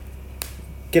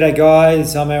G'day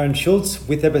guys, I'm Aaron Schultz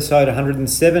with episode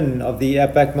 107 of the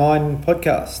Outback Mind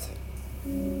Podcast.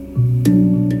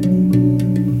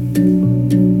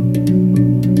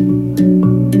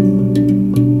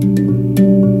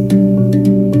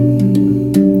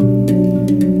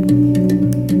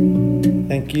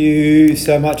 Thank you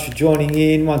so much for joining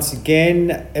in once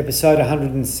again. Episode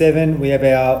 107, we have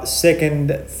our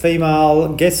second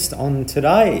female guest on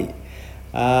today.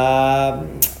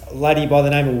 Lady by the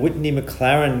name of Whitney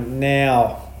McLaren.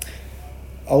 Now,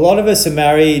 a lot of us are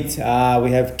married,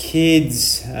 we have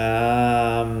kids, we may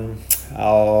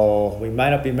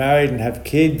not be married and have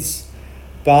kids,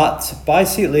 but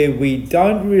basically we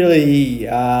don't really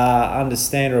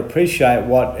understand or appreciate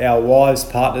what our wives,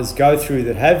 partners go through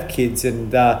that have kids,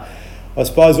 and I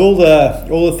suppose all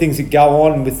the things that go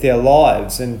on with their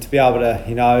lives, and to be able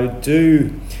to,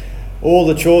 do all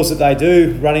the chores that they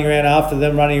do, running around after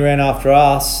them, running around after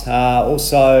us,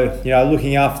 also,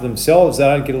 looking after themselves. They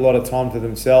don't get a lot of time for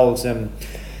themselves. And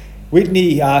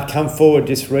Whitney come forward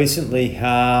just recently,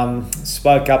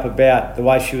 spoke up about the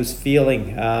way she was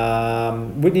feeling.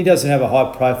 Whitney doesn't have a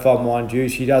high profile, mind you.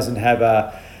 She doesn't have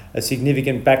a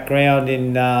significant background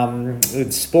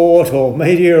in sport or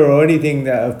media or anything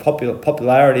of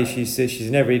popularity. She's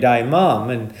an everyday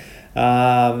mum, and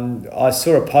I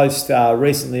saw a post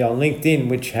recently on LinkedIn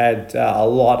which had a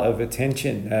lot of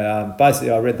attention.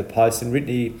 Basically, I read the post, and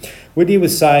Whitney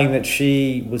was saying that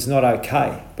she was not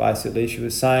okay. Basically, she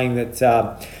was saying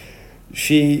that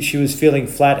she was feeling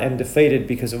flat and defeated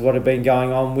because of what had been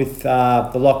going on with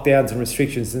the lockdowns and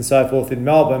restrictions and so forth in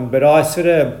Melbourne. But I sort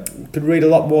of could read a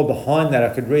lot more behind that. I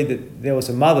could read that there was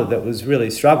a mother that was really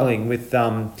struggling with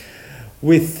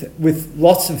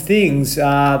lots of things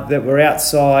that were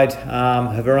outside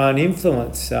of her own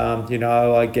influence,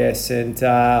 I guess. And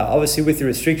obviously with the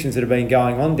restrictions that have been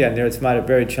going on down there, it's made it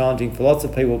very challenging for lots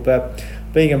of people. But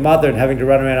being a mother and having to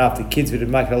run around after kids would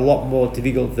make it a lot more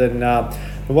difficult than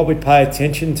what we'd pay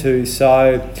attention to.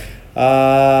 So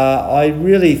I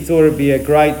really thought it'd be a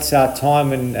great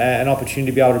time and an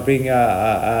opportunity to be able to bring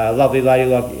a lovely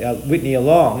lady like Whitney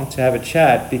along to have a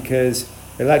chat, because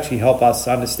it'll actually help us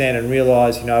understand and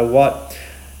realise, what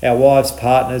our wives,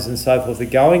 partners, and so forth are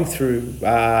going through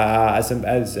as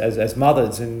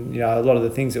mothers, and a lot of the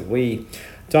things that we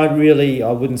don't really,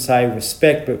 I wouldn't say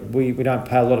respect, but we don't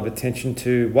pay a lot of attention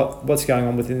to what's going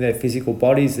on within their physical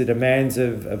bodies, the demands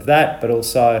of that, but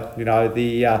also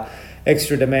the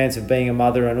extra demands of being a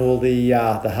mother and all the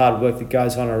hard work that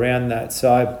goes on around that.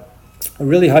 So I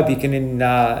really hope you can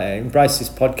embrace this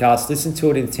podcast, listen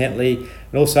to it intently,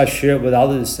 and also share it with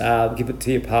others. Give it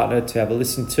to your partner to have a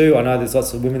listen to. I know there's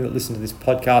lots of women that listen to this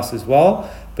podcast as well,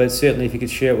 but certainly if you could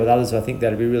share it with others, I think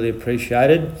that'd be really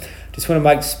appreciated. Just want to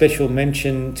make special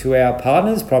mention to our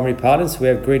partners, primary partners. We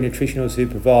have Green Nutritionals, who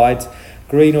provides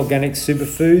green organic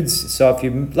superfoods. So if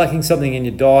you're lacking something in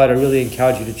your diet, I really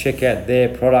encourage you to check out their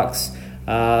products.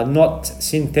 Not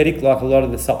synthetic like a lot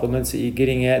of the supplements that you're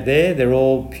getting out there. They're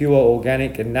all pure,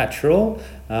 organic and natural,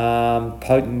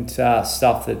 potent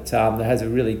stuff that has a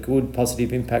really good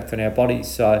positive impact on our bodies.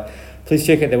 So please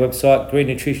check out their website,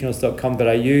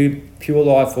 greennutritionals.com.au. Pure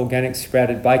Life Organic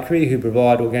Sprouted Bakery, who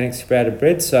provide organic sprouted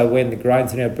bread. So when the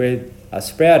grains in our bread are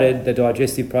sprouted, the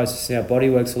digestive process in our body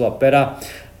works a lot better.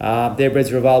 Their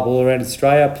breads are available all around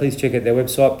Australia. Please check out their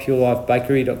website,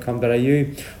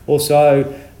 purelifebakery.com.au.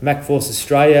 Also, MacForce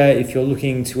Australia, if you're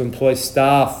looking to employ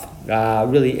staff,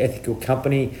 really ethical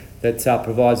company that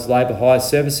provides labour hire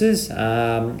services.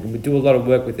 We do a lot of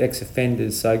work with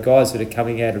ex-offenders, so guys that are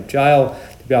coming out of jail,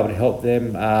 to be able to help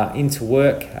them into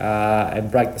work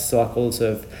and break the cycles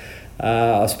of,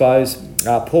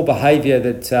 poor behaviour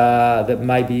that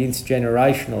may be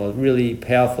intergenerational. A really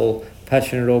powerful,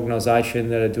 passionate organisation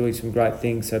that are doing some great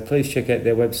things. So please check out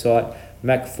their website,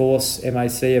 MacForce,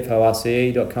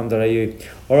 macforce.com.au.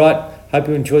 All right, hope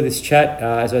you enjoy this chat.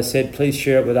 As I said, please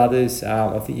share it with others.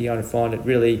 I think you're going to find it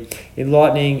really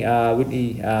enlightening.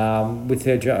 Whitney, with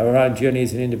her own journey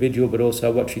as an individual, but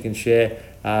also what she can share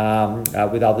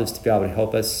with others to be able to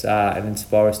help us and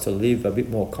inspire us to live a bit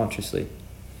more consciously.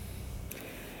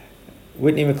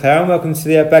 Whitney McLaren, welcome to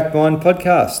the Outback Mind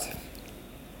Podcast.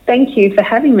 Thank you for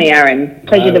having me, Aaron.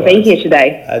 Pleasure to be here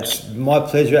today. It's my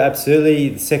pleasure, absolutely.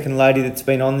 The second lady that's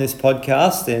been on this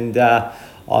podcast, and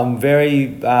I'm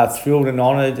very thrilled and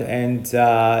honoured. And,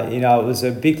 it was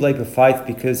a big leap of faith,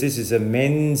 because this is a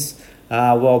men's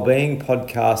wellbeing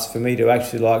podcast for me to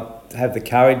actually have the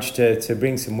courage to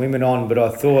bring some women on. But I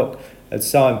thought it's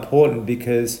so important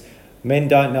because men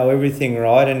don't know everything,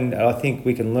 right? And I think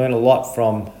we can learn a lot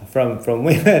from from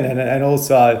women, and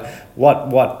also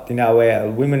what you know, our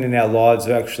women in our lives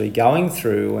are actually going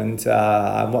through, and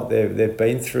what they've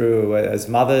been through as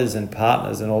mothers and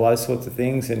partners and all those sorts of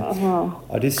things. And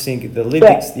I just think the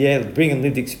bringing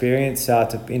lived experience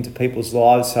into people's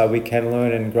lives so we can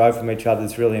learn and grow from each other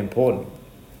is really important.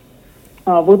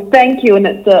 Oh, well, thank you. And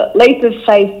it's a leap of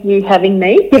faith you having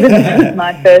me, given this is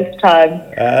my first time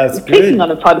speaking on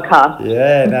a podcast.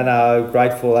 Yeah, no,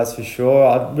 grateful, that's for sure.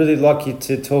 I'd really like you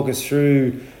to talk us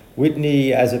through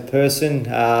Whitney as a person,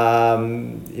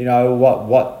 you know,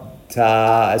 what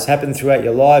has happened throughout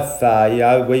your life, you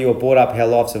know, where you were brought up, how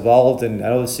life's evolved, and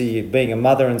obviously being a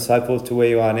mother and so forth to where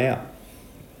you are now.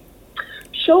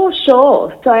 Sure.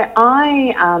 So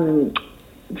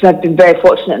I've been very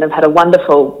fortunate and I've had a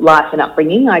wonderful life and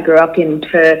upbringing. I grew up in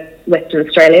Perth, Western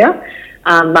Australia.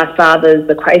 My father's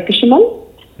a cray fisherman,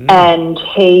 and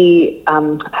he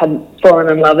had fallen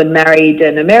in love and married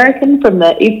an American from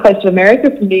the east coast of America,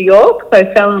 from New York.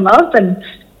 So fell in love and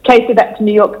chased her back to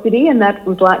New York City, and that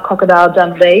was like Crocodile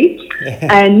Dundee.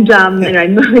 And you know,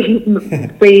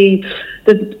 being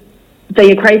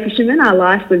a cray fisherman, our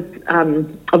life was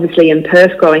obviously in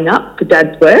Perth growing up for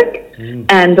Dad's work.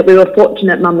 But we were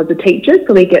fortunate. Mum was a teacher,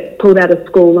 so we get pulled out of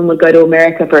school and would go to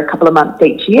America for a couple of months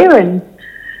each year and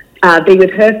be with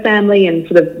her family and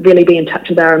sort of really be in touch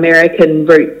with our American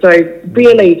roots. So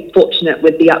really fortunate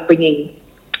with the upbringing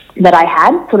that I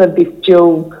had, sort of this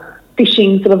dual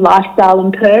fishing sort of lifestyle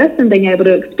in Perth and being able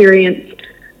to experience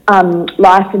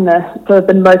life in the sort of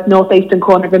the most northeastern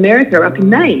corner of America, up in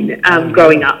Maine,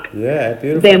 growing up. Yeah,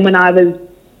 beautiful. Then when I was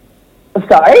I've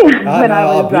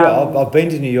been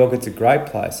to New York. It's a great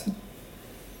place.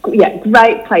 Yeah,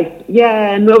 great place.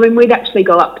 Yeah, and when we'd actually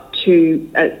go up to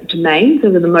Maine,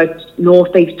 so the most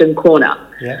northeastern corner.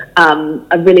 Yeah.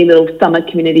 A really little summer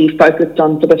community focused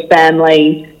on sort of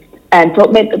family, and so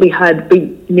it meant that we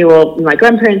knew all my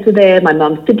grandparents were there, my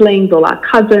mum's siblings, all our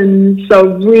cousins,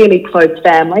 so really close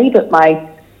family. But my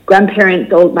grandparents,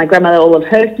 my grandmother, all of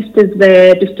her sisters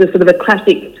there, just a sort of a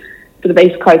classic sort of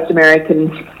East Coast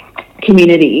American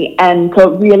community. And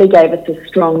so it really gave us a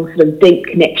strong sort of deep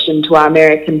connection to our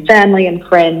American family and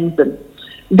friends, and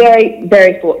very,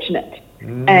 very fortunate.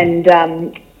 And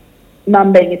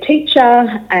Mum being a teacher,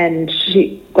 and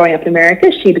she growing up in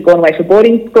America, she'd gone away for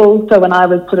boarding school. So when I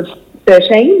was sort of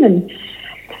 13 and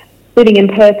living in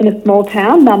Perth in a small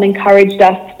town, Mum encouraged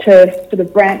us to sort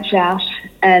of branch out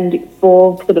and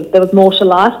explore there was more to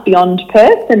life beyond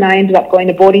Perth, and I ended up going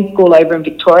to boarding school over in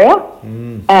Victoria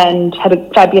and had a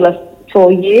fabulous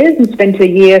 4 years and spent a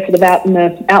year sort of out in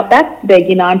the Outback. The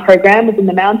Whitney and I program was in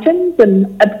the mountains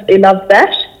and absolutely loved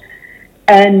that.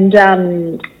 And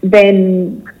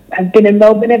then I've been in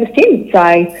Melbourne ever since.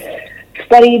 I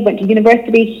went to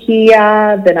university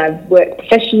here, then I worked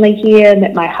professionally here,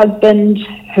 met my husband,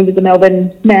 who was a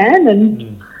Melbourne man,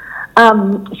 and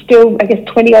still, I guess,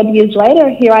 20 odd years later,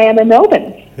 here I am in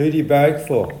Melbourne. Who do you barrack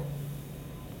for?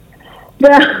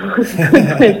 Well,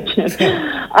 good question.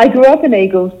 I grew up an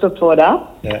Eagles supporter,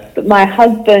 but my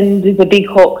husband is a big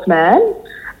Hawks man,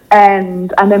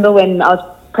 and I remember when I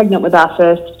was pregnant with our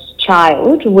first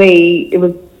child,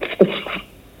 the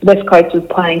West Coast was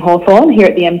playing Hawthorn here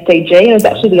at the MCG, and it was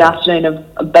actually the afternoon of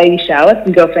a baby shower.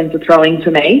 Some girlfriends were throwing to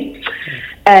me,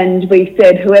 and we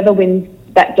said whoever wins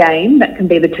that game, that can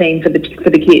be the team for the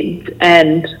kids.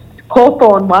 And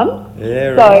Hawthorn won. Yeah,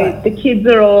 right. So the kids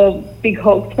are all big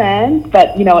Hawks fans,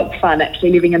 but you know, it's fun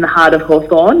actually living in the heart of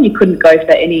Hawthorn. You couldn't go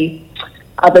for any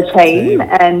other team.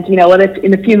 And you know what,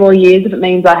 in a few more years, if it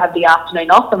means I have the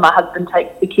afternoon off and my husband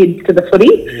takes the kids to the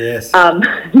footy, yes,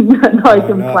 no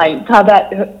complaints. How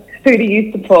about, who do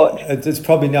you support? It's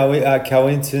probably no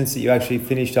coincidence that you actually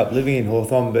finished up living in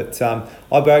Hawthorn, but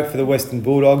I barracked for the Western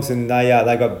Bulldogs, and they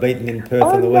got beaten in Perth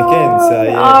on the weekend. So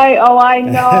yeah. I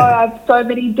know. I have so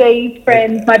many D's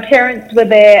friends. My parents were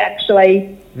there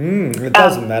actually. It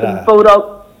doesn't matter.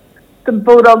 Some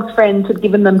Bulldogs friends had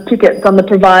given them tickets on the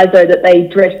proviso that they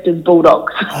dressed as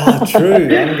Bulldogs. Oh, true.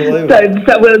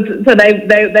 Unbelievable. So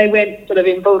they went sort of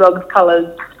in Bulldogs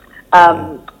colours,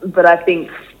 but I think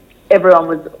everyone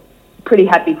was pretty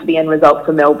happy for the end result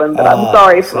for Melbourne, but I'm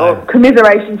sorry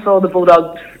commiseration for all the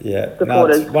Bulldogs supporters. No,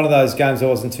 it's one of those games I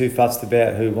wasn't too fussed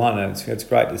about who won, and it's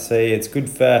great to see. It's good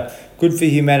for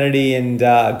humanity, and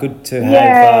good to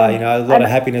have a lot of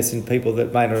happiness in people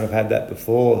that may not have had that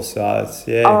before. So it's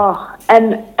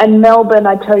and Melbourne,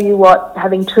 I tell you what,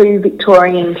 having two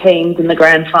Victorian teams in the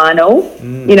grand final,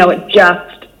 you know, it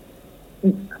just,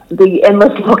 the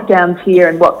endless lockdowns here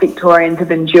and what Victorians have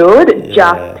endured, it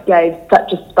just gave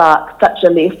such a spark, such a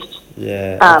lift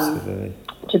absolutely,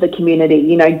 to the community.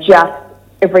 You know, just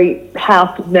every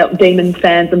house of Demons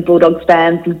fans and Bulldogs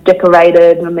fans was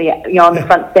decorated, and on the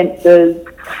front fences.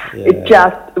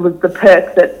 Yeah. It was the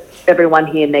perk that everyone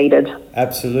here needed.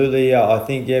 Absolutely, I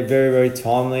think very, very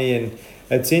timely, and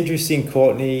it's interesting,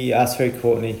 Whitney.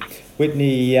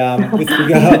 Whitney, with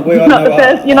regard,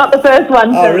 you're not the first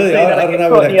one. Oh, really? I don't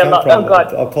know where that came from. Oh,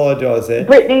 God. I apologise there.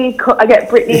 I get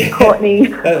Brittany, Courtney.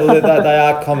 They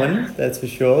are common, that's for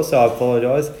sure. So I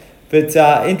apologise. But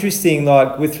interesting,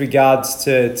 like with regards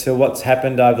to what's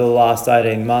happened over the last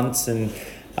 18 months, and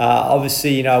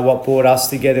obviously, what brought us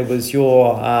together was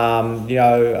your,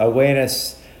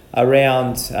 awareness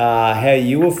around how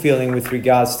you were feeling with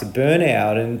regards to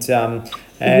burnout,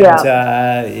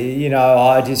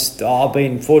 I've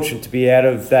been fortunate to be out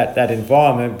of that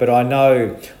environment, but I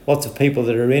know lots of people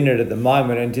that are in it at the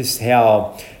moment, and just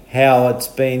how it's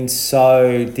been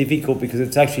so difficult, because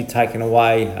it's actually taken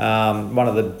away one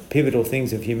of the pivotal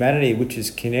things of humanity, which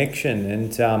is connection,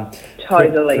 and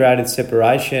totally created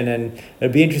separation. And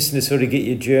it'd be interesting to sort of get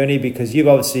your journey, because you've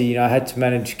obviously had to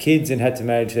manage kids and had to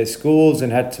manage their schools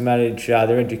and had to manage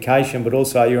their education, but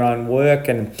also your own work,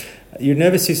 and your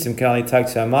nervous system can only take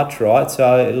so much, right?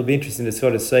 So it'll be interesting to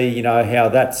sort of see how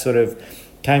that sort of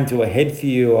came to a head for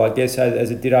you, I guess, as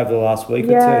it did over the last week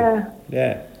or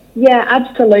two. Yeah,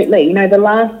 absolutely. The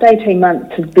last 18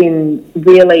 months has been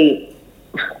really,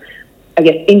 I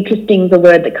guess, interesting is a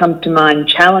word that comes to mind.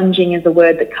 Challenging is a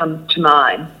word that comes to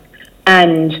mind.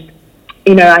 And,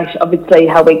 obviously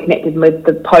how we connected with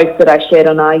the post that I shared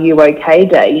on Are You OK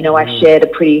Day, I shared a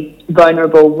pretty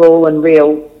vulnerable, raw and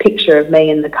real picture of me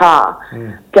in the car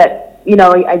that,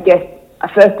 I guess,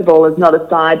 first of all, is not a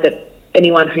side that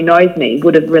anyone who knows me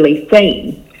would have really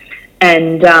seen.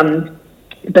 And,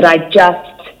 but I just,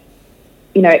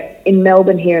 in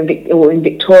Melbourne here, in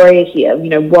Victoria here,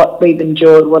 what we've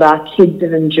endured, what our kids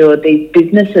have endured, these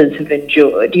businesses have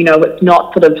endured, it's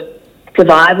not sort of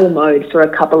survival mode for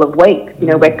a couple of weeks.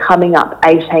 We're coming up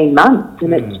 18 months,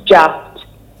 and it's just,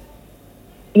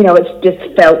 it's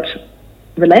just felt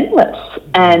relentless.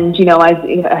 And,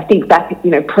 I think back,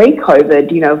 pre-COVID,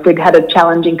 if we'd had a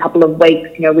challenging couple of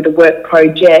weeks, with a work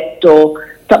project or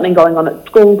something going on at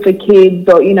school for kids,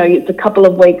 or, it's a couple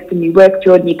of weeks and you work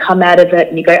through it and you come out of it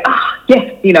and you go,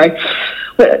 yes, we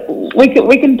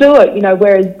can do it,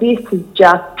 whereas this has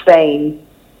just been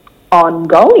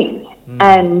ongoing.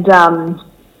 And,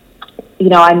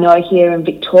 I know here in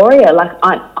Victoria, like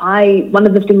I one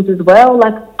of the things as well,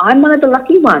 like I'm one of the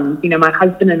lucky ones. My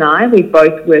husband and I, we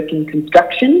both work in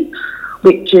construction,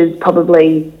 which has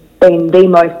probably been the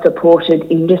most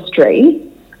supported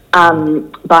industry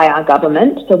by our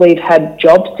government. So we've had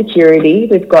job security,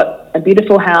 we've got a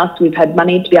beautiful house, we've had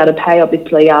money to be able to pay,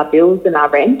 obviously, our bills and our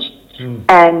rent.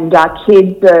 And our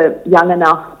kids are young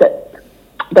enough that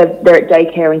they're at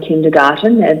daycare and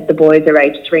kindergarten. The boys are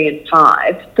aged 3 and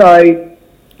 5. So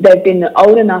they've been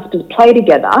old enough to play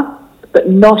together, but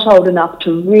not old enough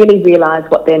to really realise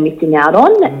what they're missing out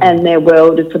on, and their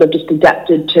world is sort of just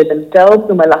adapted to themselves,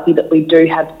 and we're lucky that we do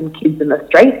have some kids in the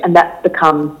street, and that's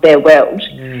become their world.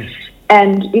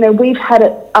 And, we've had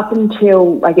it up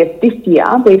until, I guess, this year,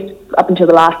 up until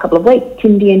the last couple of weeks,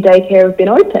 kindy and daycare have been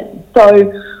open.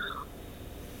 So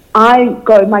I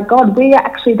go, my God, we are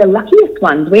actually the luckiest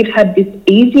ones. We've had this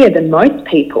easier than most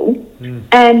people,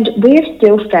 and we've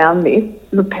still found this,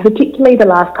 particularly the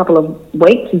last couple of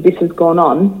weeks as this has gone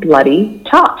on, bloody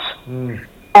tough.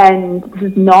 And this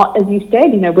is not, as you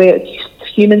said,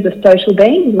 humans are social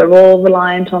beings. We're all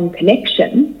reliant on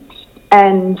connection.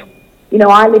 And,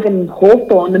 I live in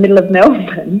Hawthorne, the middle of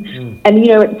Melbourne, and,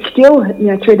 it's still,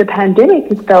 through the pandemic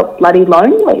has felt bloody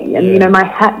lonely. And, my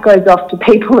hat goes off to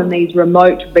people in these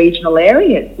remote regional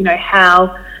areas,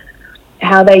 how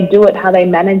they do it, how they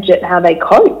manage it, how they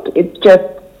cope. It's just,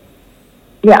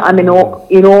 I'm in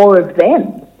awe of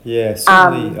them. Yeah,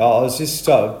 certainly. I was just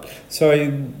sorry.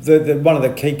 One of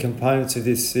the key components of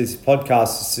this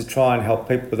podcast is to try and help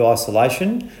people with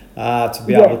isolation, to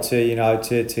be able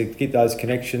to to get those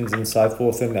connections and so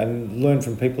forth, and learn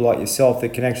from people like yourself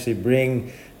that can actually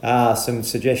bring some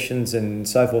suggestions and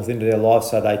so forth into their life,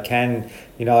 so they can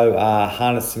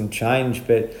harness some change.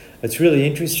 But it's really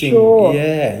interesting. Sure.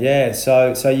 Yeah.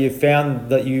 So you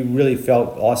found that you really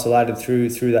felt isolated through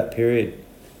that period.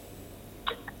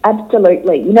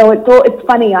 Absolutely. It's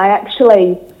funny. I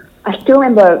still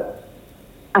remember,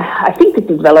 I think this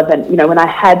is relevant, when I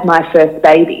had my first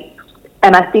baby,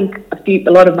 and I think a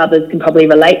lot of mothers can probably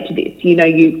relate to this,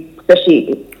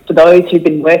 especially for those who've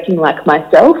been working like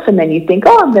myself, and then you think,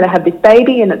 I'm going to have this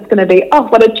baby and it's going to be,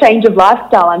 what a change of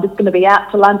lifestyle. I'm just going to be out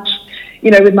to lunch,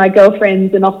 with my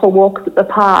girlfriends and off for walks at the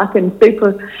park and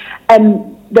super.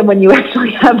 And then when you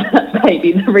actually have that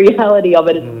baby, the reality of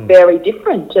it is very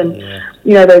different. And,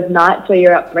 you know, those nights where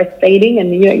you're up breastfeeding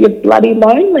and, you know, you're bloody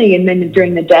lonely, and then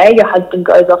during the day your husband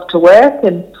goes off to work,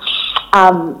 and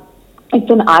it's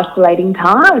an isolating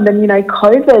time. And, you know,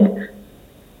 COVID,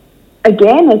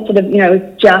 again, has sort of, you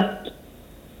know, just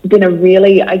been a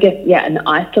really, I guess, an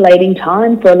isolating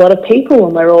time for a lot of people,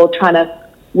 and we're all trying to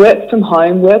work from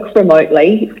home, work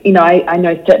remotely. You know, I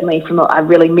know certainly I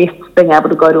really miss being able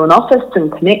to go to an office and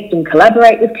connect and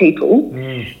collaborate with people.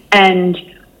 And,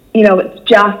 you know,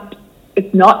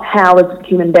 it's not how, as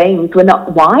human beings, we're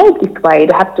not wired this way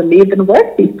to have to live and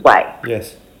work this way.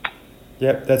 Yes.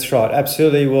 Yep, that's right.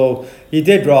 Absolutely. Well, you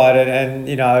did right. And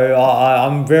you know,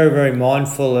 I'm very, very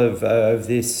mindful of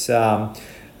this, you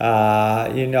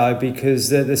know, because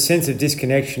the sense of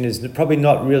disconnection is probably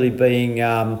not really being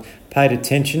paid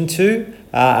attention to,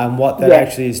 and what that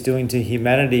actually is doing to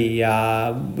humanity. You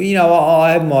know,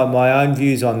 I have my own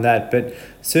views on that, but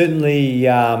certainly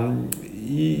I'm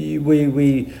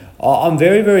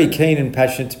very, very keen and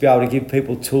passionate to be able to give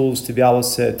people tools to be able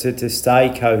to stay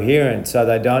coherent, so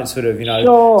they don't sort of, you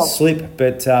know, slip.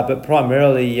 But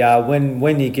primarily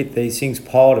when you get these things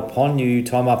piled upon you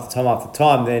time after time after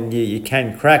time, then you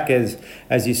can crack as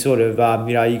you sort of,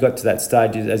 you know, you got to that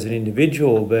stage as an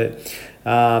individual. But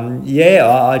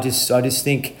I just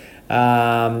think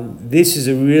this is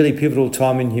a really pivotal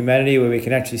time in humanity where we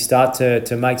can actually start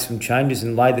to make some changes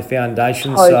and lay the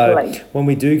foundation. Totally. So when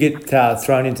we do get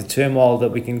thrown into turmoil, that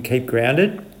we can keep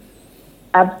grounded.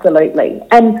 Absolutely.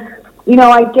 And, you know,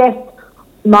 I guess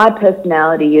my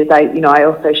personality is, I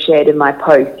also shared in my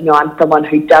post, you know, I'm someone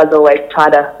who does always try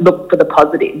to look for the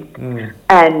positives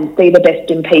and see the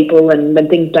best in people, and when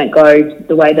things don't go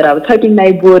the way that I was hoping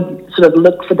they would, sort of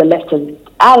look for the lessons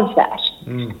out of that.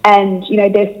 And, you know,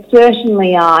 there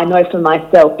certainly are, I know for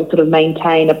myself, to sort of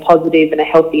maintain a positive and a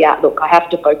healthy outlook, I have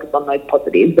to focus on those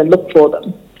positives and look for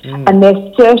them. And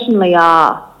there certainly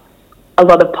are a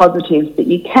lot of positives that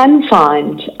you can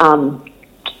find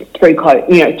through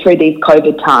these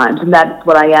COVID times, and that's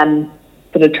what I am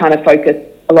sort of trying to focus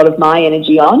a lot of my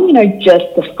energy on. You know,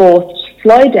 just the forced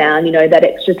slowdown. You know, that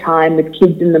extra time with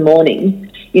kids in the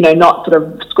morning. You know, not sort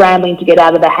of scrambling to get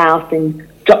out of the house and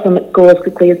drop them at school as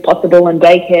quickly as possible, and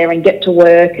daycare, and get to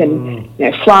work, and you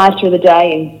know, fly through the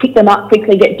day and pick them up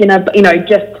quickly, get dinner. But, you know,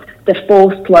 just the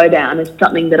forced slowdown is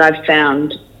something that I've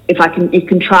found you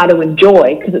can try to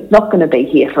enjoy, because it's not going to be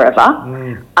here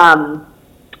forever.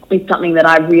 It's something that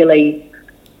I really,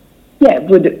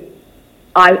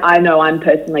 I know I'm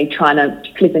personally trying to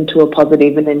flip into a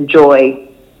positive and enjoy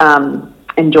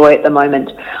at the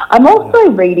moment. I'm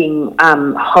also reading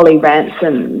Holly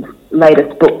Ransom's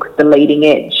latest book, The Leading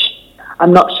Edge.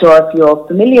 I'm not sure if you're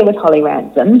familiar with Holly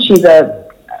Ransom. She's an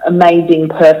amazing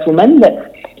Perth woman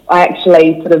that I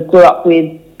actually sort of grew up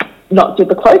with, not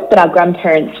super close, but our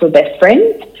grandparents were best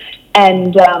friends.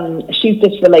 And she's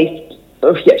just released,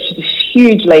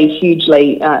 she's a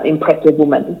hugely impressive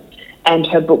woman. And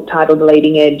her book titled The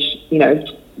Leading Edge, you know,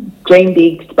 dream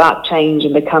big, spark change,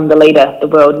 and become the leader the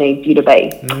world needs you to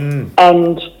be.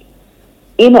 And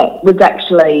in it was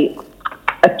actually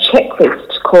a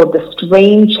checklist called the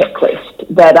STREAM checklist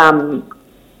that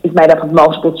is made up of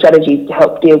multiple strategies to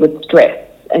help deal with stress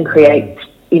and create,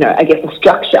 you know, I guess a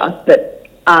structure that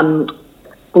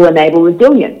will enable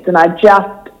resilience. And I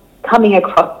just, coming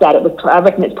across that, I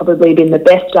reckon it's probably been the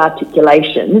best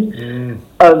articulation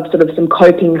of sort of some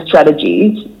coping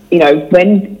strategies, you know,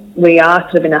 when we are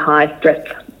sort of in a high stress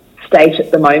state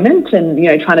at the moment, and, you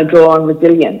know, trying to draw on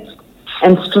resilience.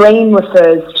 And STREAM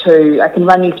refers to, I can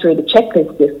run you through the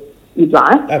checklist if you'd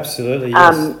like. Absolutely,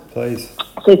 yes, please.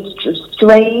 So it's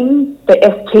STREAM, the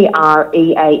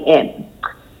STREAM.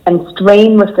 And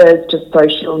STREAM refers to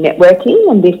social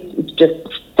networking, and this is just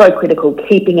so critical,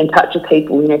 keeping in touch with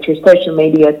people, you know, through social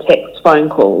media, text, phone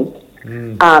calls.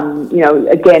 You know,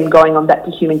 again, going on back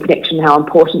to human connection, how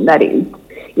important that is.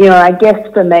 You know, I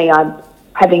guess for me,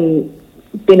 having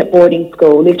been at boarding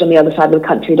school, lived on the other side of the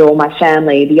country to all my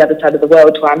family, the other side of the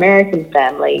world to our American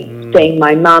family, seeing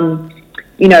my mum,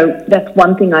 you know, that's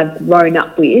one thing I've grown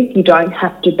up with. You don't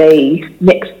have to be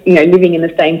living in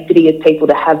the same city as people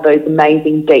to have those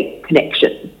amazing, deep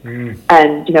connections.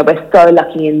 And, you know, we're so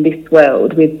lucky in this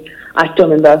world with, I still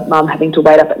remember Mum having to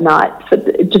wait up at night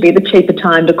to be the cheaper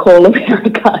time to call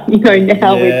America. You know,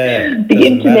 now with the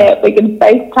internet, we can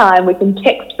FaceTime, we can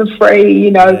text for free,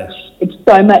 you know. It's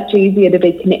so much easier to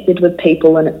be connected with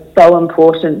people, and it's so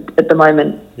important at the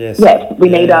moment. We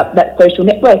need that social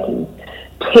networking.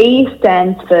 T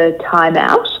stands for time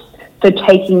out, so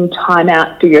taking time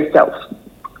out for yourself.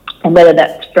 And whether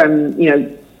that's from, you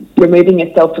know, removing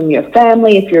yourself from your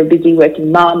family, if you're a busy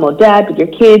working mum or dad with your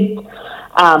kids,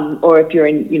 or if you're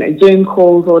in, Zoom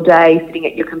calls all day, sitting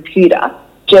at your computer,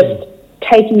 just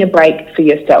taking a break for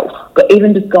yourself, but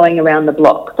even just going around the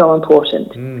block, so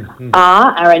important.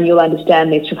 And you'll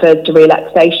understand this refers to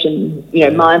relaxation,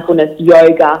 mindfulness,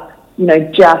 yoga,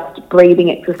 just breathing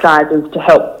exercises to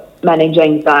help manage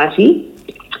anxiety.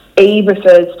 E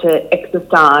refers to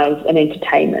exercise and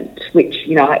entertainment, which,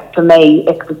 for me,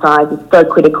 exercise is so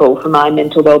critical for my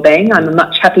mental well-being. I'm a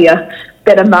much happier,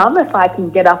 better mum if I can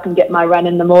get up and get my run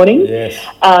in the morning. Yes.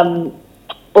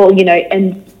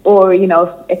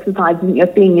 If exercise isn't your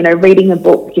thing, reading a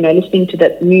book, listening to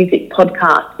the music,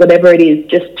 podcast, whatever it is,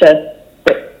 just to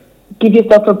give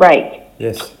yourself a break.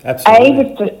 Yes,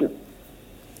 absolutely.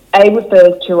 A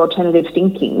refers to alternative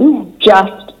thinking,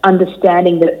 just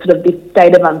understanding that sort of this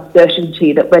state of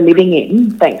uncertainty that we're living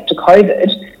in, thanks to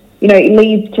COVID, it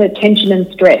leads to tension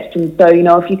and stress. And so,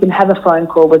 if you can have a phone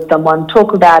call with someone,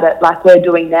 talk about it like we're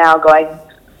doing now, going,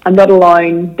 I'm not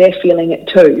alone, they're feeling it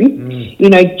too,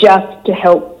 just to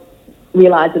help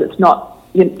realise that it's not,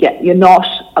 you're not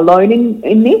alone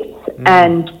in this,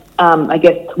 and I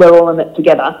guess we're all in it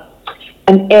together.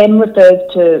 And M refers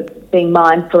to being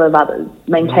mindful of others,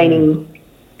 maintaining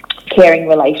caring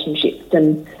relationships,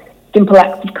 and simple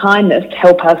acts of kindness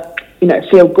help us,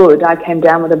 feel good. I came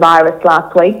down with a virus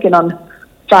last week, and on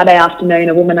Friday afternoon,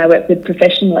 a woman I work with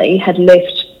professionally had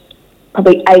left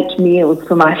probably 8 meals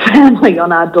for my family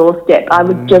on our doorstep. I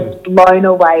was just blown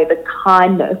away the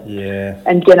kindness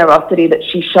and generosity that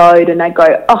she showed, and I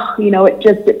go,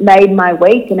 it made my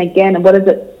week. And again, what is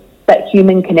it? That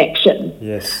human connection.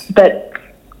 Yes. But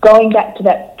going back to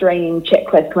that streaming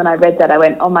checklist, when I read that, I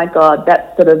went, oh my God,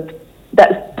 that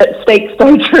speaks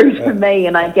so true to me,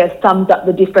 and I guess sums up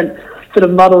the different sort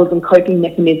of models and coping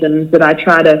mechanisms that I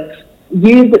try to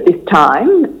use at this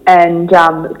time, and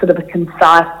sort of a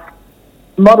concise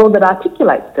model that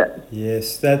articulates it.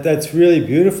 Yes, that's really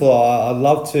beautiful. I'd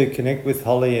love to connect with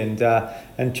Holly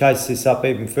and chase this up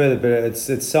even further, but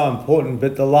it's so important.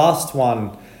 But the last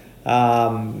one,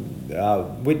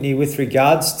 Whitney, with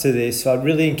regards to this, I'd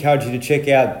really encourage you to check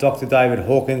out Dr. David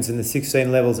Hawkins and the 16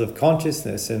 levels of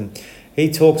consciousness. And he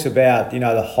talks about,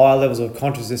 the higher levels of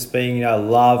consciousness being,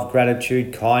 love,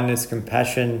 gratitude, kindness,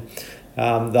 compassion,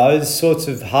 those sorts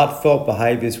of heartfelt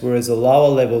behaviours, whereas the lower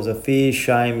levels are fear,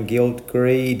 shame, guilt,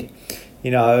 greed,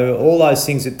 all those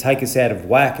things that take us out of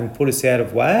whack and put us out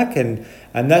of whack. And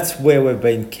that's where we've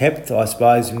been kept, I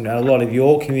suppose, and a lot of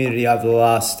your community over the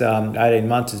last 18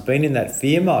 months has been in that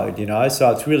fear mode,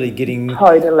 so it's really getting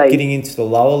into the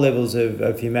lower levels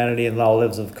of humanity and lower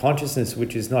levels of consciousness,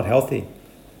 which is not healthy.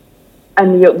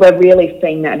 And we're really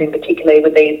seeing that in particular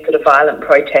with these sort of violent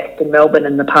protests in Melbourne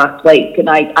in the past week. And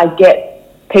I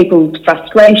get people's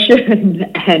frustration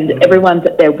and everyone's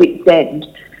at their wit's end.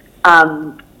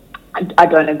 I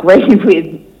don't agree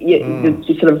with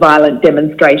the sort of violent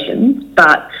demonstrations,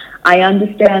 but I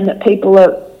understand that people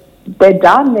they're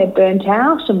done, they're burnt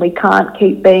out, and we can't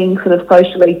keep being sort of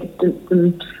socially distanced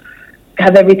and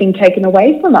have everything taken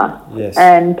away from us. Yes.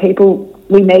 And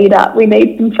we need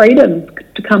some freedom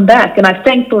to come back. And I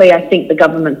think the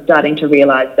government's starting to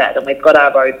realise that, and we've got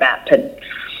our roadmap, and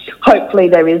hopefully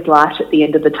there is light at the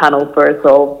end of the tunnel for us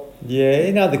all. Yeah,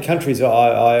 in other countries,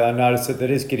 I noticed that they're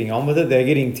just getting on with it. They're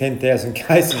getting 10,000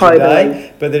 cases a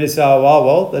day, but they just say, oh,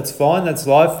 well, that's fine, that's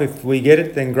life. If we get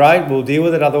it, then great, we'll deal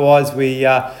with it. Otherwise,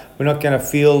 we're not going to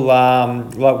feel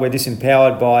like we're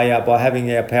disempowered by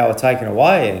having our power taken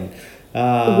away. And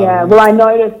well, I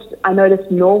noticed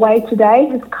Norway today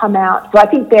has come out. So I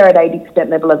think they're at 80%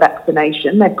 level of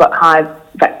vaccination. They've got high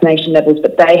vaccination levels,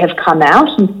 but they have come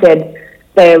out and said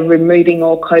they're removing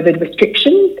all COVID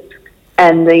restrictions,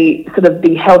 and the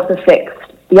health effects,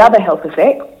 the other health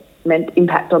effects,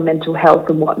 impact on mental health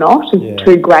and whatnot, is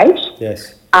too great.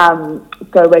 Yes. So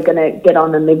we're going to get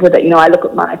on and live with it. I look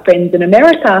at my friends in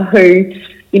America who,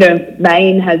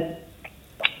 Maine has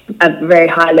a very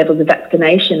high levels of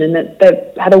vaccination, and that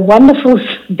they've had a wonderful,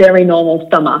 very normal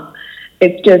summer.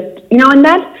 It's just, and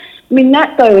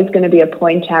that though is going to be a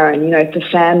point, Aaron, for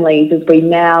families, as we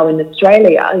now in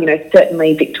Australia,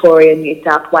 certainly Victoria, New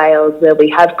South Wales, where we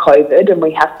have COVID and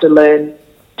we have to learn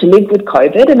to live with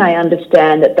COVID. And I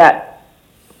understand that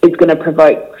is going to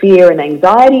provoke fear and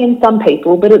anxiety in some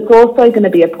people, but it's also going to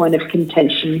be a point of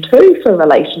contention too for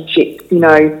relationships.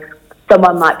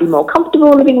 Someone might be more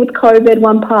comfortable living with COVID,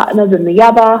 one partner, than the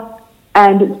other.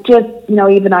 And it's just,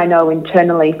 even I know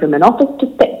internally from an office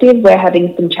perspective, we're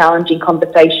having some challenging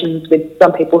conversations with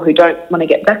some people who don't want to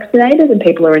get vaccinated, and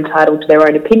people are entitled to their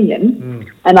own opinion.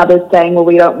 and others saying, well,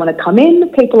 we don't want to come in,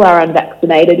 people are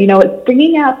unvaccinated. You know, it's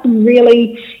bringing out some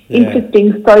really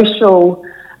interesting social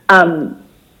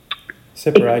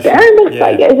separation. Experiments,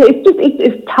 I guess.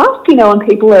 It's tough, you know, and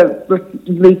people are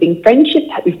losing friendships.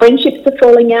 Friendships are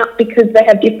falling out because they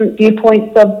have different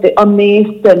viewpoints on this,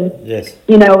 and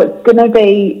you know, it's going to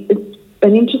be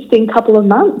an interesting couple of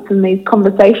months, and these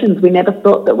conversations we never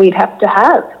thought that we'd have to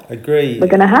have. Agree. We're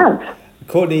going to have.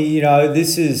 Courtney, you know,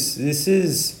 this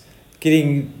is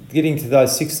getting to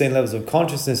those 16 levels of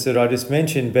consciousness that I just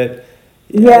mentioned, but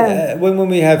when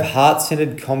we have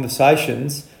heart-centered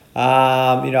conversations.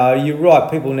 You know, you're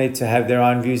right, people need to have their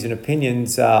own views and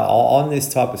opinions on this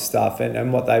type of stuff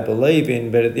and what they believe in,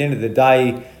 but at the end of the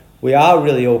day, we are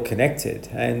really all connected.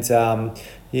 And,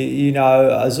 you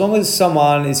know, as long as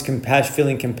someone is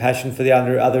feeling compassion for the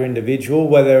other individual,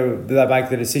 whether they make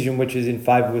the decision which is in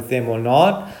favour with them or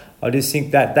not, I just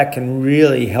think that can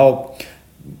really help.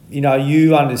 You know,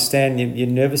 you understand your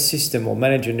nervous system or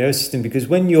manage your nervous system, because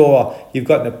when you've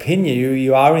got an opinion,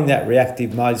 you are in that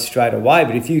reactive mode straight away.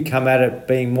 But if you come at it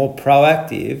being more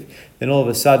proactive, then all of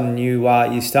a sudden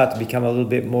you start to become a little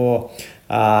bit more,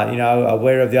 you know,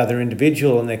 aware of the other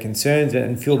individual and their concerns,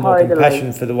 and feel more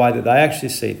compassion for the way that they actually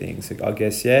see things, I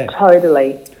guess,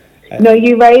 Totally. No,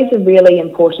 you raise a really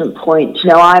important point. You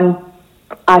know,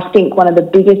 I think one of the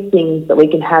biggest things that we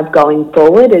can have going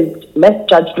forward is less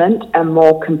judgment and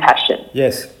more compassion.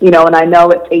 Yes. You know, and I know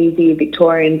it's easy,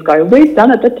 Victorians go, we've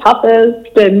done it the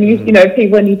toughest, and, you know,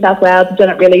 people in New South Wales have done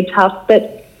it really tough.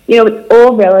 But, you know, it's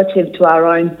all relative to our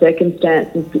own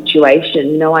circumstance and situation.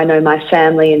 You know, I know my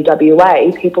family in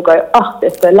WA, people go, oh, they're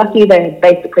so lucky. They have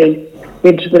basically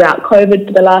lived without COVID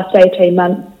for the last 18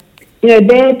 months. You know,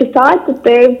 they're beside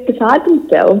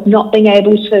themselves, not being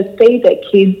able to see their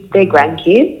kids, their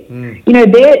grandkids. You know,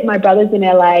 my brother's in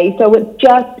LA, so it's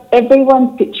just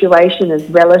everyone's situation is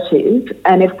relative,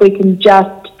 and if we can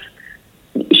just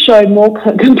show more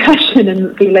compassion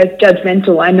and be less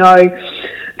judgmental. I know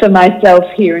for myself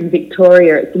here in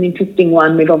Victoria, it's an interesting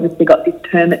one. We've obviously got this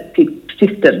permit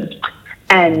system,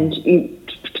 and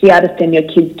to be able to send your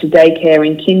kids to daycare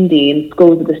and kindy, and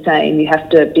schools are the same, you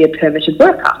have to be a permitted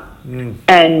worker.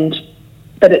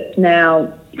 But it's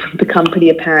now become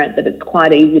pretty apparent that it's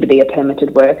quite easy to be a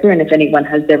permitted worker, and if anyone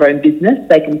has their own business,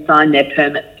 they can sign their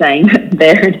permit saying that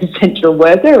they're an essential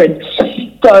worker. And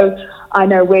so I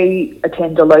know we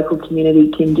attend a local community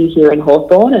kindy here in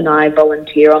Hawthorn, and I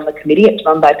volunteer on the committee. It's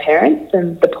run by parents,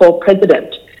 and the poor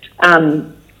president,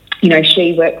 you know,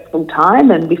 she works full time,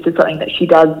 and this is something that she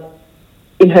does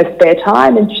in her spare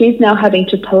time, and she's now having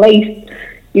to police,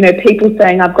 you know, people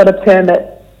saying, I've got a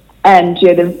permit. And, you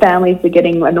know, then families are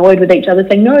getting annoyed with each other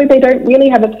saying, no, they don't really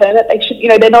have a permit. They should, you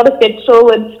know, they're not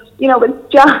essential. And, you know,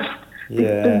 it's just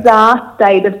this bizarre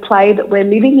state of play that we're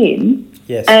living in.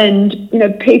 Yes. And, you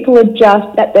know, people are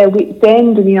just at their wits'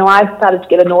 end. And, you know, I started to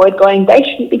get annoyed going, they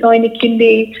shouldn't be going to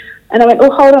kindy. And I went,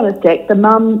 oh, hold on a sec. The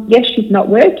mum, yes, she's not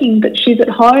working, but she's at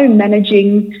home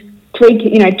managing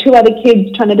two other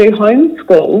kids trying to do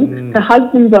homeschool. Her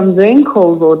husband's on Zoom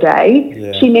calls all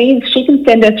day. She can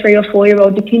send her 3 or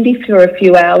 4-year-old to kindy for a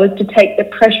few hours to take the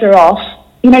pressure off.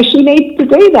 You know, she needs to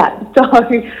do that. So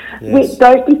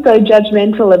don't be so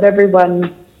judgmental of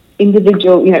everyone's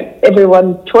individual, you know,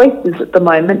 everyone's choices at the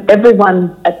moment.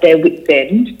 Everyone's at their wits'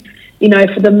 end. You know,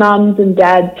 for the mums and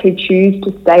dads who choose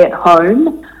to stay at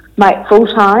home,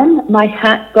 full-time, my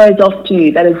hat goes off to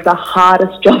you. That is the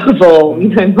hardest job of all. You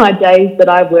know, my days that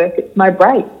I work, it's my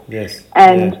break. Yes.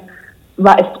 And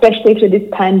especially through this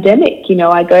pandemic, you know,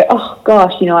 I go, oh,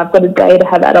 gosh, you know, I've got a day to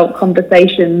have adult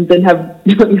conversations and have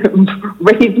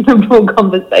reasonable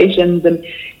conversations, and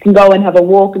can go and have a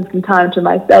walk and some time to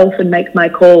myself and make my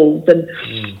calls. And,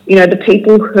 you know, the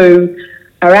people who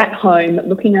are at home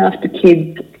looking after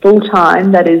kids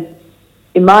full-time, that is,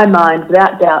 in my mind,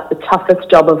 without doubt, the toughest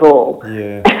job of all.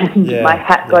 And my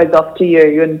hat goes off to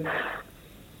you, and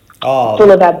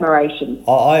full of admiration.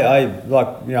 I like,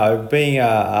 you know, being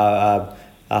a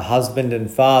husband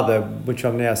and father, which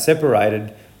I'm now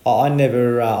separated. I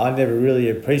never really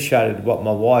appreciated what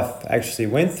my wife actually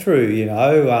went through. You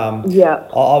know,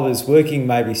 I was working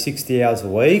maybe 60 hours a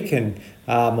week, and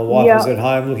my wife was at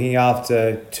home looking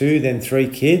after 2, then 3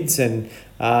 kids, and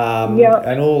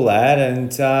all that,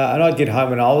 and I'd get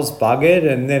home and I was buggered,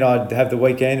 and then I'd have the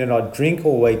weekend and I'd drink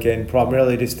all weekend,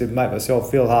 primarily just to make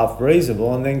myself feel half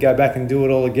reasonable, and then go back and do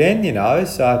it all again, you know.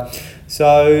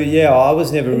 So yeah, I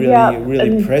was never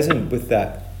really present with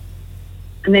that.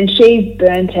 And then she's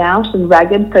burnt out and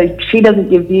ragged, so she doesn't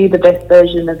give you the best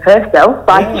version of herself.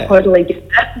 I totally get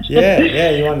that. Yeah,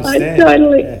 you understand. I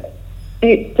totally.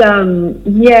 It's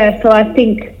so I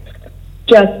think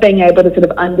just being able to sort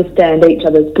of understand each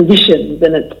other's positions,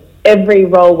 and it's every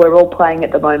role we're all playing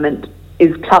at the moment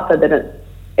is tougher than it's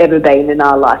ever been in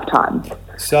our lifetimes.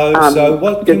 So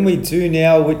what can we do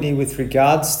now, Whitney, with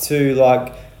regards to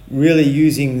like really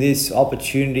using this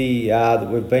opportunity that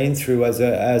we've been through as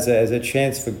a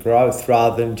chance for growth,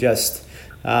 rather than just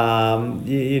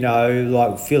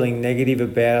like feeling negative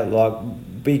about it? Like,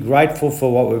 be grateful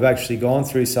for what we've actually gone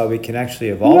through, so we can actually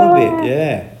evolve a bit.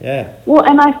 Yeah. Well,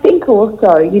 and I think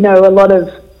also, a lot of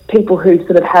people who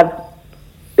sort of have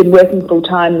been working full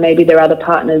time, maybe their other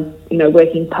partners,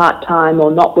 working part time or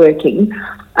not working,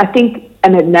 I think,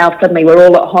 and then now suddenly we're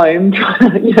all at home,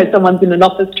 someone's in an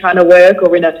office trying to work,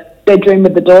 or in a bedroom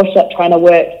with the door shut trying to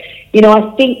work.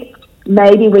 I think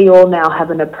maybe we all now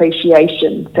have an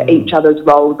appreciation for each other's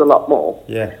roles a lot more.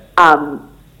 Yeah.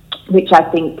 Which I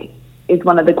think is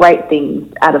one of the great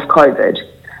things out of COVID.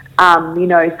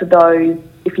 For those,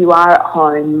 if you are at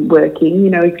home working,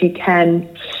 if you can,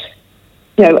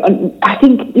 I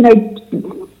think,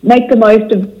 make the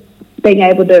most of being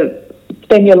able to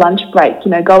spend your lunch break,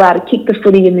 go out and kick the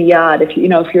footy in the yard. If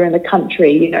you're in the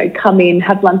country, come in,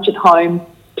 have lunch at home,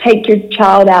 take your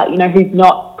child out, who's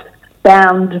not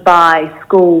bound by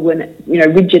school and,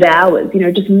 rigid hours,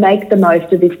 just make the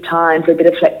most of this time for a bit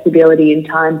of flexibility and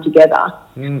time together.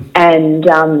 And,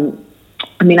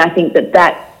 I think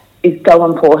that is so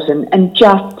important, and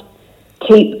just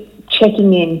keep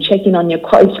checking in on your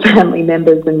close family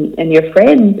members and your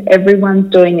friends.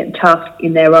 Everyone's doing it tough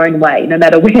in their own way, no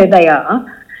matter where they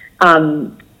are.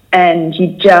 And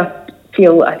you just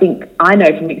feel, I think, I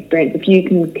know from experience, if you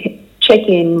can check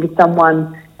in with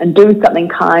someone and do something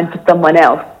kind for someone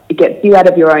else, it gets you out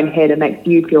of your own head and makes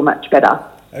you feel much better.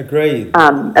 Agreed.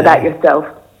 About yourself.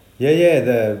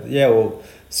 Well,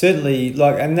 certainly,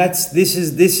 and this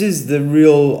is the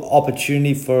real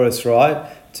opportunity for us, right?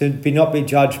 To not be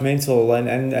judgmental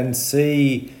and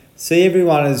see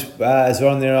everyone as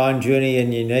on their own journey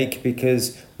and unique,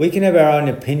 because we can have our own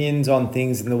opinions on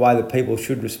things and the way that people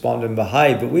should respond and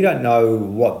behave, but we don't know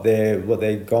what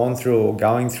they've gone through or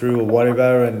going through or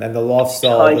whatever, and the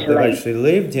lifestyle that they've actually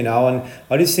lived, and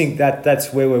I just think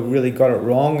that's where we've really got it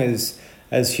wrong as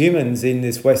humans in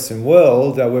this Western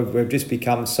world. We've just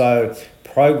become so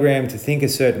programmed to think a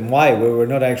certain way, where we're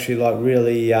not actually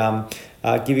really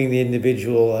giving the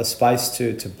individual a space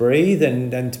to breathe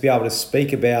and to be able to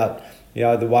speak about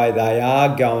the way they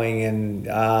are going, and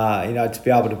to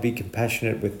be able to be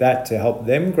compassionate with that to help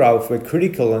them grow. If we're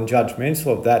critical and judgmental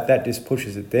of that just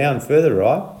pushes it down further,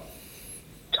 right?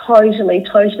 Totally.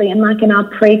 And like in our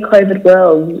pre-COVID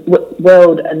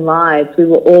world and lives, we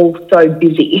were all so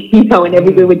busy,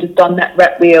 and we were just on that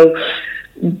rat wheel,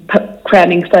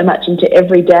 cramming so much into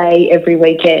every day, every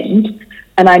weekend.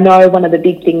 And I know one of the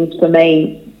big things for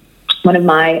me, one of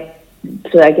my,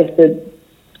 the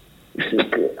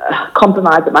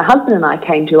compromise that my husband and I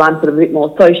came to, I'm sort of a bit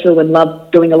more social and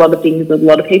love doing a lot of things with a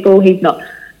lot of people. He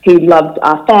loves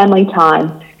our family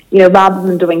time. Rather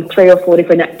than doing 3 or 4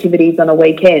 different activities on a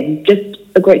weekend, just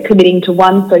committing to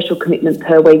one social commitment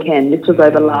per weekend. This was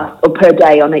per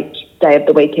day on each day of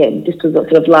the weekend. This was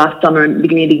sort of last summer and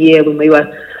beginning of the year when we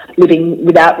were living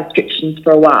without restrictions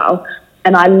for a while.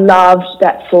 And I loved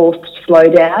that forced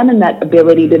slowdown and that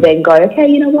ability to then go, okay,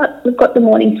 you know what, we've got the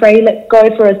morning free, let's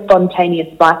go for a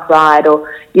spontaneous bike ride, or,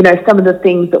 some of the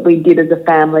things that we did as a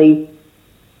family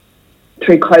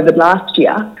through COVID last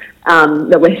year,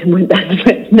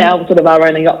 that's now sort of our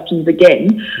only options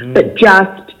again. But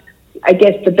just, I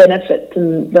guess, the benefits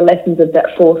and the lessons of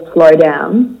that forced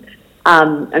slowdown,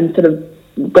 and sort of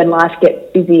when life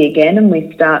gets busy again and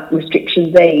we start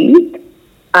restrictions ease,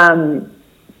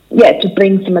 to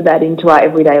bring some of that into our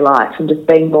everyday life and just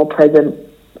being more present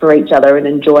for each other and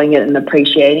enjoying it and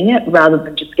appreciating it, rather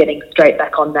than just getting straight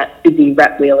back on that busy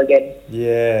rat wheel again.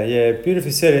 Yeah,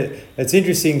 beautifully said. It's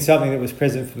interesting, something that was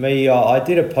present for me. I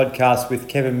did a podcast with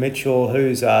Kevin Mitchell,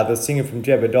 who's the singer from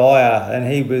Jebediah,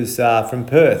 and he was from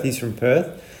Perth. He's from Perth.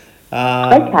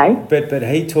 Okay. But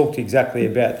he talked exactly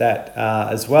about that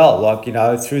as well.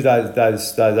 Through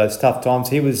those tough times,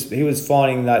 he was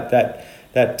finding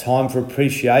that time for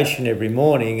appreciation every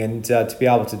morning, and to be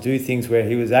able to do things where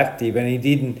he was active, and he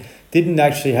didn't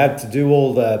actually have to do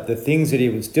all the things that he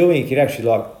was doing. He could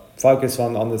actually focus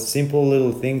on the simple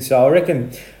little things. So I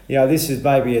reckon, this is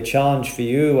maybe a challenge for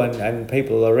you and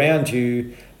people around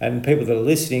you and people that are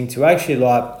listening to actually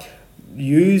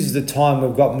use the time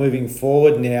we've got moving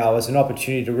forward now as an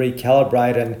opportunity to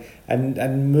recalibrate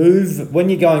and move. When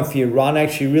you're going for your run,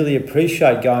 actually really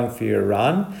appreciate going for your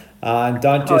run. And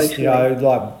don't just,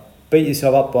 beat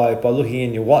yourself up by looking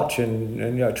in your watch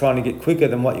and trying to get quicker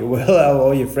than what you were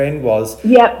or your friend was.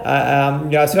 Yep.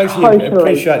 So actually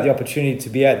appreciate the opportunity to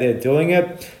be out there doing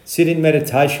it. Sit in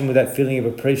meditation with that feeling of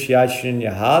appreciation in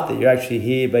your heart that you're actually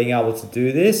here being able to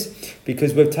do this,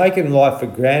 because we've taken life for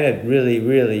granted really,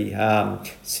 really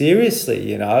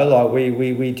seriously. Like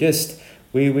we just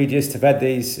have had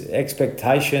these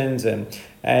expectations and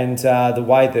the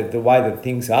way that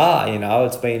things are,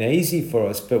 it's been easy for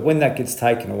us. But when that gets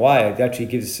taken away, it actually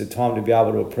gives us the time to be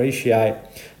able to appreciate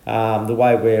the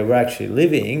way we're actually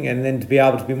living, and then to be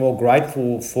able to be more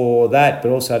grateful for that, but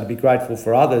also to be grateful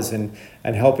for others and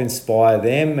help inspire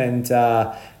them and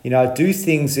do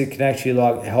things that can actually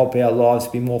help our lives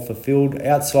be more fulfilled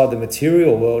outside the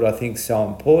material world. I think is so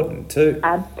important too.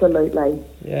 Absolutely.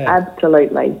 Yeah.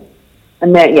 Absolutely.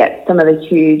 And that, some of the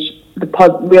huge,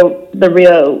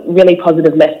 really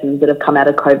positive lessons that have come out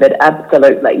of COVID.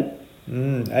 Absolutely.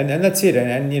 And that's it.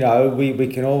 And we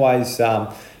can always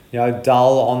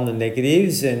dull on the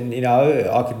negatives. And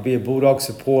I could be a Bulldog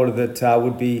supporter that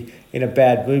would be in a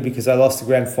bad mood because I lost the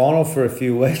grand final for a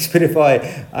few weeks. But if I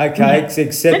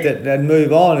accept it and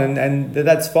move on, and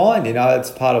that's fine.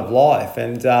 It's part of life.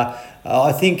 And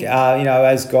I think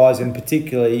as guys, and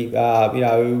particularly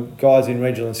guys in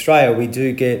regional Australia, we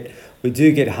do get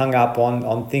hung up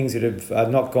on things that have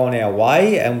not gone our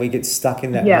way, and we get stuck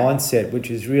in that mindset,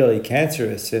 which is really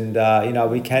cancerous. And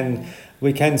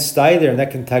we can stay there, and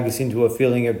that can take us into a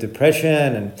feeling of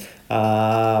depression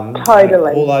and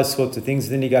totally all those sorts of things.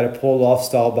 And then you go to poor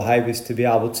lifestyle behaviours to be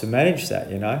able to manage that.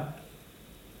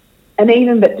 And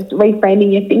even but just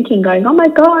reframing your thinking, going, oh my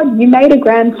God, you made a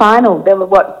grand final. There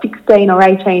were 16 or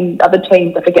 18 other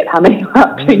teams, I forget how many we're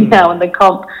up to now in the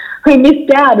comp, who missed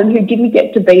out and who didn't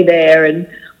get to be there. And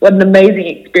what an amazing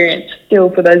experience still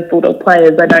for those Bulldog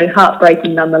players. I know,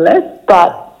 heartbreaking nonetheless,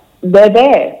 but they're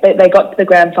there. They got to the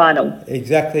grand final.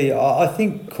 Exactly. I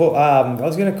think I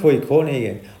was going to call you Courtney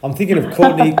again. I'm thinking of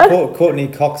Courtney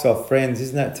Cox off Friends.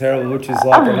 Isn't that terrible? Which is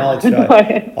like an old show. No.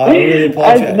 I really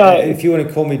apologise. No. If you want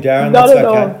to call me Darren, Not that's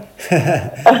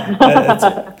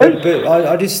okay. but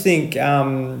I just think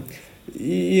the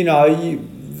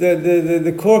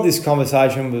core of this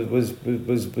conversation was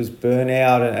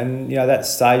burnout and that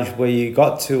stage where you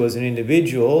got to as an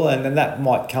individual, and then that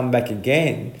might come back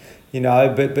again.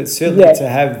 But certainly to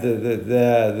have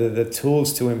the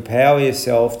tools to empower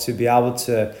yourself to be able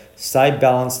to stay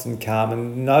balanced and calm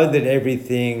and know that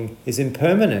everything is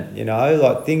impermanent.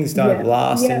 Like things don't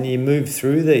last, and you move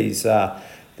through these times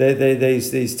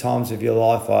of your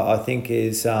life. I think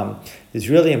is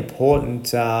really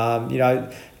important.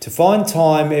 To find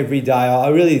time every day. I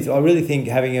really think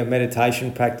having a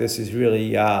meditation practice is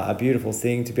really a beautiful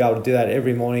thing, to be able to do that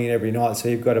every morning and every night. So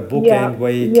you've got a bookend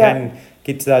where you can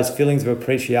get to those feelings of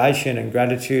appreciation and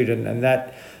gratitude and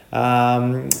that,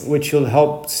 which will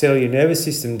help settle your nervous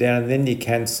system down, and then you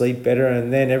can sleep better,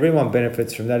 and then everyone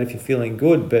benefits from that if you're feeling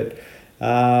good. But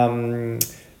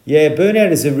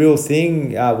burnout is a real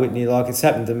thing, Whitney. Like, it's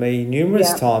happened to me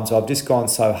numerous times. I've just gone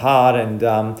so hard, and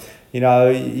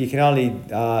you can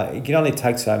only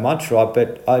take so much, right?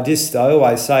 But I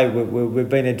always say we've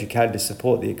been educated to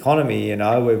support the economy.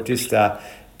 We've just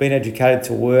been educated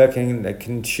to work and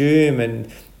consume and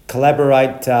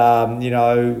collaborate,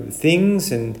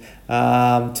 things, and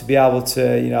to be able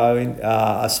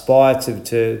to aspire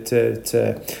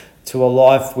to a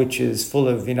life which is full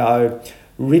of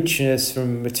richness from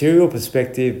a material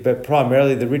perspective, but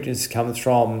primarily the richness comes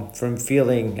from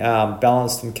feeling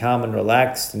balanced and calm and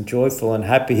relaxed and joyful and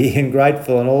happy and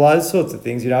grateful and all those sorts of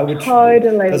things, which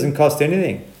doesn't cost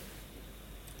anything.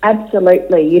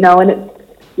 Absolutely, and it's,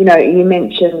 you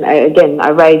mentioned, again, I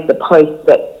raised the post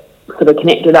that sort of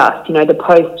connected us, the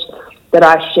post that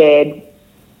I shared,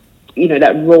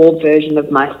 that raw version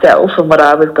of myself and what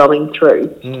I was going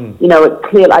through. It's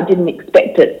clear I didn't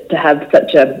expect it to have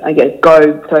such a,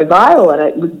 go so viral, and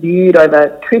it was viewed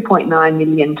over 2.9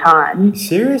 million times.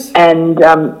 Serious? And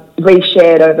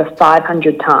reshared over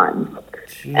 500 times.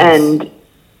 Jeez. And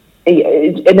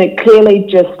it clearly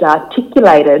just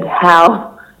articulated how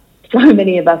so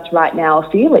many of us right now are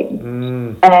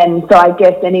feeling. And so I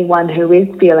guess anyone who is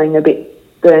feeling a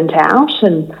bit burnt out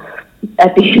and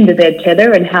at the end of their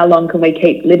tether, and how long can we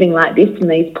keep living like this, and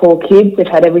these poor kids have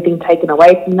had everything taken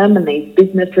away from them, and these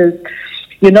businesses,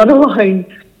 you're not alone,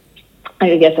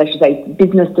 I guess I should say,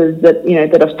 businesses that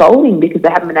that are folding because they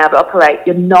haven't been able to operate.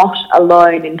 You're not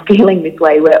alone in feeling this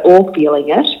way. We're all feeling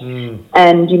it.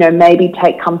 And maybe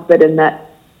take comfort in that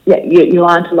you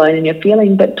aren't alone in your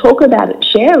feeling, but talk about it,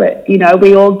 share it.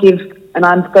 We all give, and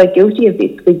I'm so guilty of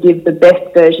this, we give the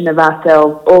best version of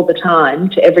ourselves all the time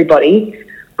to everybody.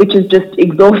 which is just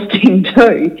exhausting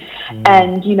too.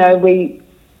 And, I'm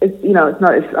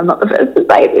not the first to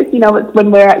say this, it's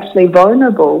when we're actually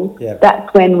vulnerable,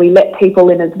 that's when we let people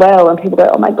in as well, and people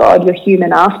go, oh my God, you're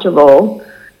human after all,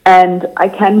 and I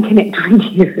can connect with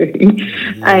you.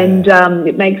 And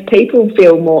it makes people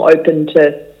feel more open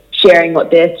to sharing what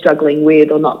they're struggling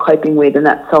with or not coping with, and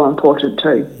that's so important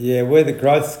too. Yeah, where the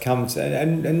growth comes,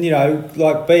 and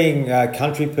like being a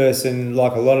country person,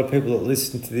 like a lot of people that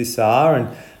listen to this are, and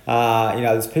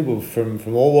there's people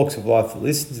from all walks of life that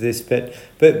listen to this, but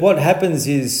what happens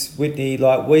is, Whitney,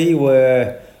 like we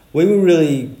were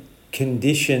really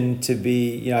conditioned to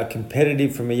be,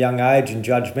 competitive from a young age and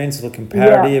judgmental,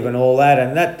 comparative, and all that,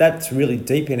 and that's really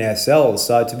deep in ourselves.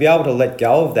 So to be able to let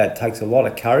go of that takes a lot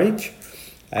of courage.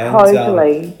 And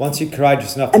totally. Once you're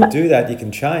courageous enough to do that, you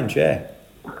can change. Yeah,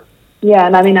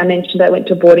 and I mean, I mentioned I went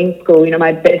to boarding school.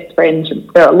 My best friends,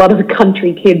 there are a lot of the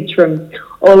country kids from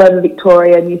all over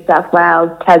Victoria, New South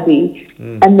Wales, Tassie,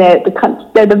 and they're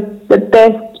the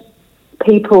best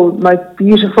people, most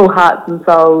beautiful hearts and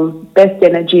souls, best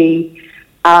energy,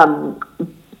 but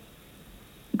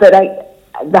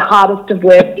the hardest of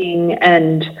working.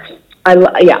 And I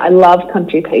love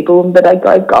country people, but I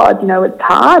go, God, it's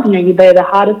hard. They're the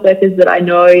hardest workers that I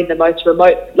know in the most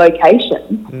remote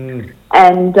locations.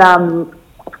 And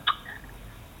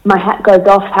my hat goes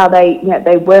off how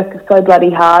they work so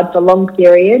bloody hard for long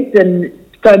periods, and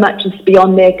so much is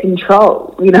beyond their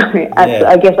control.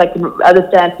 I guess I can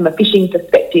understand from a fishing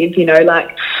perspective,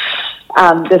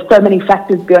 there's so many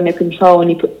factors beyond your control, and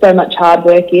you put so much hard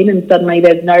work in, and suddenly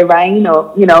there's no rain,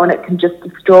 or and it can just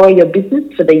destroy your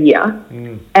business for the year.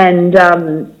 And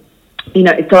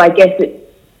so I guess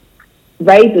it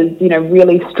raises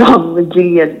really strong,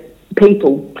 resilient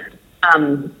people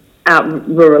out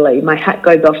rurally. My hat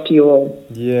goes off to you all.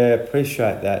 Yeah,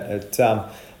 appreciate that.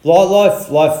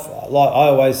 Life, like I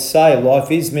always say,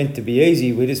 life is meant to be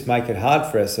easy. We just make it hard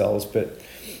for ourselves. But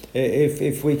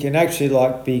if we can actually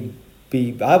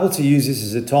be able to use this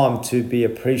as a time to be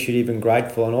appreciative and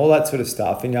grateful and all that sort of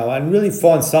stuff, and really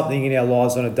find something in our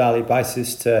lives on a daily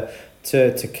basis to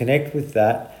connect with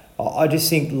that, I just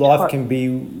think life can be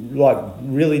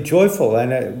really joyful,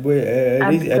 and it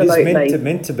is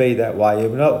meant to be that way.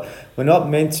 We're not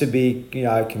meant to be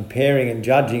comparing and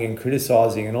judging and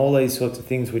criticising and all these sorts of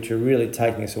things which are really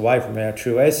taking us away from our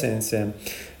true essence. And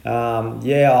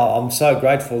I'm so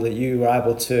grateful that you were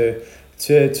able to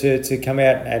come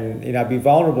out and be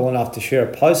vulnerable enough to share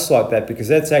a post like that, because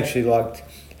that's actually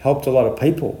helped a lot of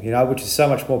people, which is so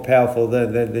much more powerful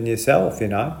than yourself.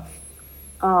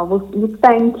 Oh, well,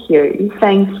 thank you.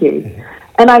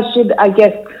 And I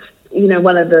guess,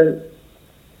 one of the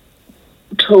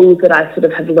tools that I sort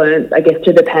of have learned, I guess,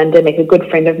 through the pandemic, a good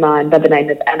friend of mine by the name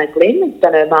of Anna Glynn has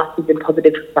done a master's in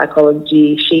positive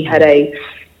psychology. She had a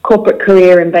corporate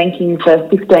career in banking for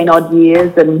 15 odd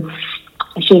years, and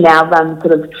she now runs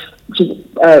she's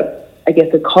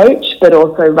a coach, but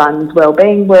also runs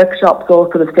wellbeing workshops,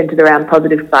 all sort of centred around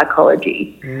positive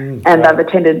psychology. And I've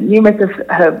attended numerous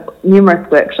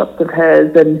workshops of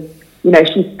hers, and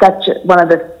she's one of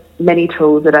the many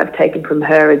tools that I've taken from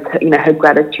her is her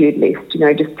gratitude list.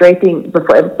 Just 3 things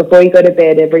before you go to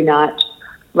bed every night.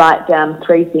 Write down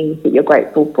 3 things that you're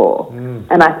grateful for.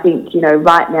 And I think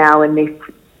right now in this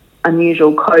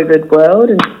unusual COVID world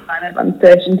and kind of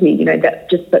uncertainty, that's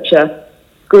just such a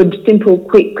good, simple,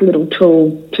 quick little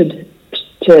tool to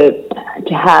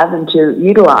have and to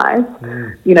utilise.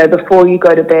 Before you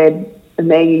go to bed, and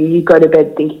maybe you go to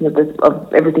bed thinking of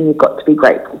everything you've got to be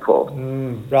grateful for,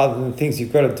 rather than things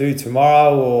you've got to do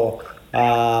tomorrow, or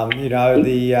you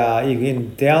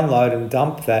can download and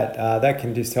dump that. That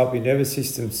can just help your nervous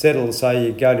system settle, so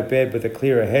you go to bed with a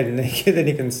clearer head, and then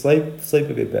you can sleep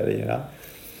a bit better.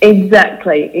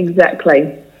 Exactly.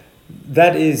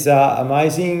 That is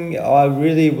amazing. I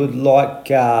really would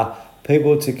like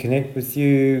people to connect with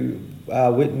you,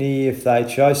 Whitney, if they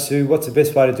chose to. What's the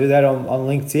best way to do that on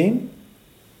LinkedIn?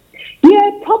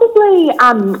 Yeah, probably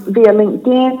via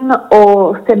LinkedIn,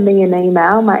 or send me an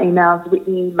email. My email is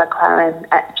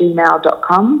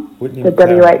whitneymclaren@gmail.com. Whitney so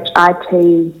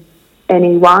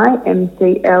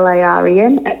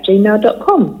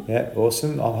WHITNEYMCLAREN@gmail.com. Yeah,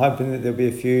 awesome. I'm hoping that there'll be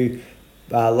a few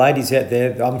ladies out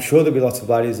there. I'm sure there'll be lots of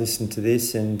ladies listening to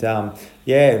this, and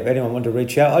if anyone wanted to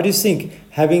reach out, I just think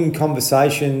having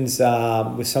conversations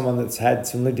with someone that's had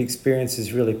some lived experience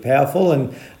is really powerful,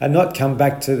 and not come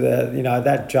back to that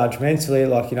judgmentally,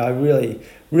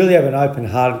 really have an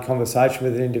open-hearted conversation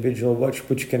with an individual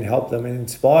which can help them and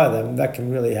inspire them. That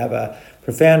can really have a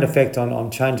profound effect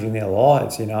on changing their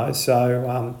lives.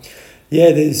 So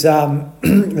there's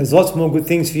there's lots more good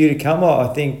things for you to come. I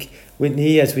think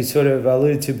Whitney, as we sort of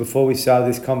alluded to before we started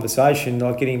this conversation,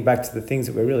 like getting back to the things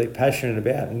that we're really passionate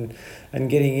about and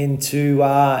getting into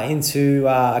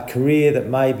a career that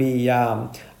may be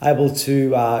able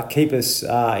to keep us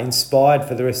inspired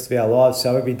for the rest of our lives,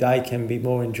 so every day can be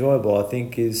more enjoyable, I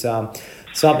think is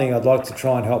something I'd like to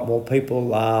try and help more people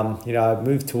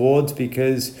move towards,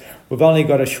 because we've only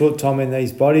got a short time in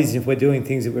these bodies. If we're doing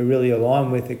things that we're really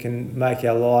aligned with, it can make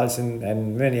our lives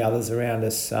and many others around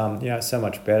us so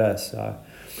much better. So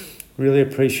really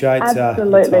appreciate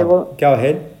absolutely. Well, go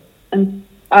ahead. And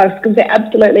I was going to say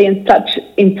absolutely, and such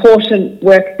important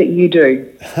work that you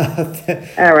do,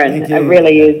 Aaron. It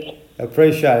really is.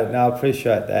 Appreciate it. No, I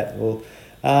appreciate that. Well,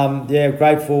 so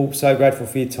grateful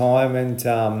for your time, and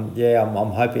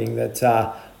I'm hoping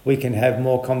that we can have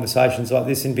more conversations like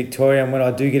this in Victoria, and when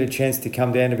I do get a chance to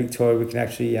come down to Victoria, we can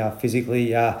actually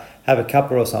physically have a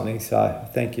cuppa or something. So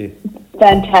thank you.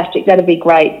 Fantastic. That'd be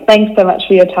great. Thanks so much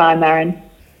for your time, Aaron.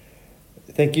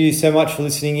 Thank you so much for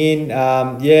listening in.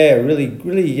 Really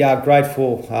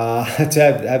grateful to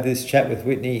have this chat with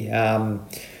Whitney.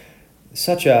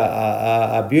 Such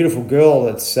a beautiful girl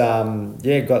that's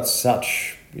got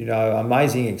such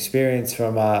amazing experience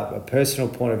from a personal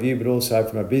point of view, but also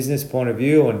from a business point of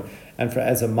view, and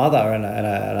as a mother and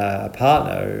a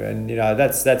partner, and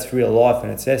that's real life in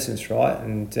its essence, right?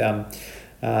 And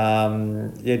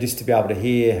just to be able to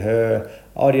hear her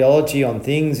ideology on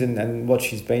things and what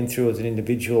she's been through as an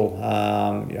individual,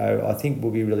 I think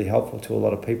will be really helpful to a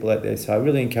lot of people out there. So I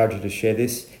really encourage you to share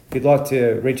this. If you'd like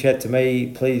to reach out to me,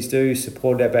 please do.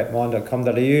 Support at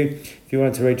outbackmind.com.au. If you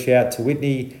wanted to reach out to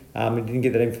Whitney and didn't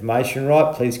get that information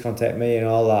right, please contact me and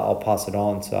I'll pass it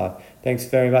on. So thanks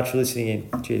very much for listening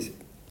in. Cheers.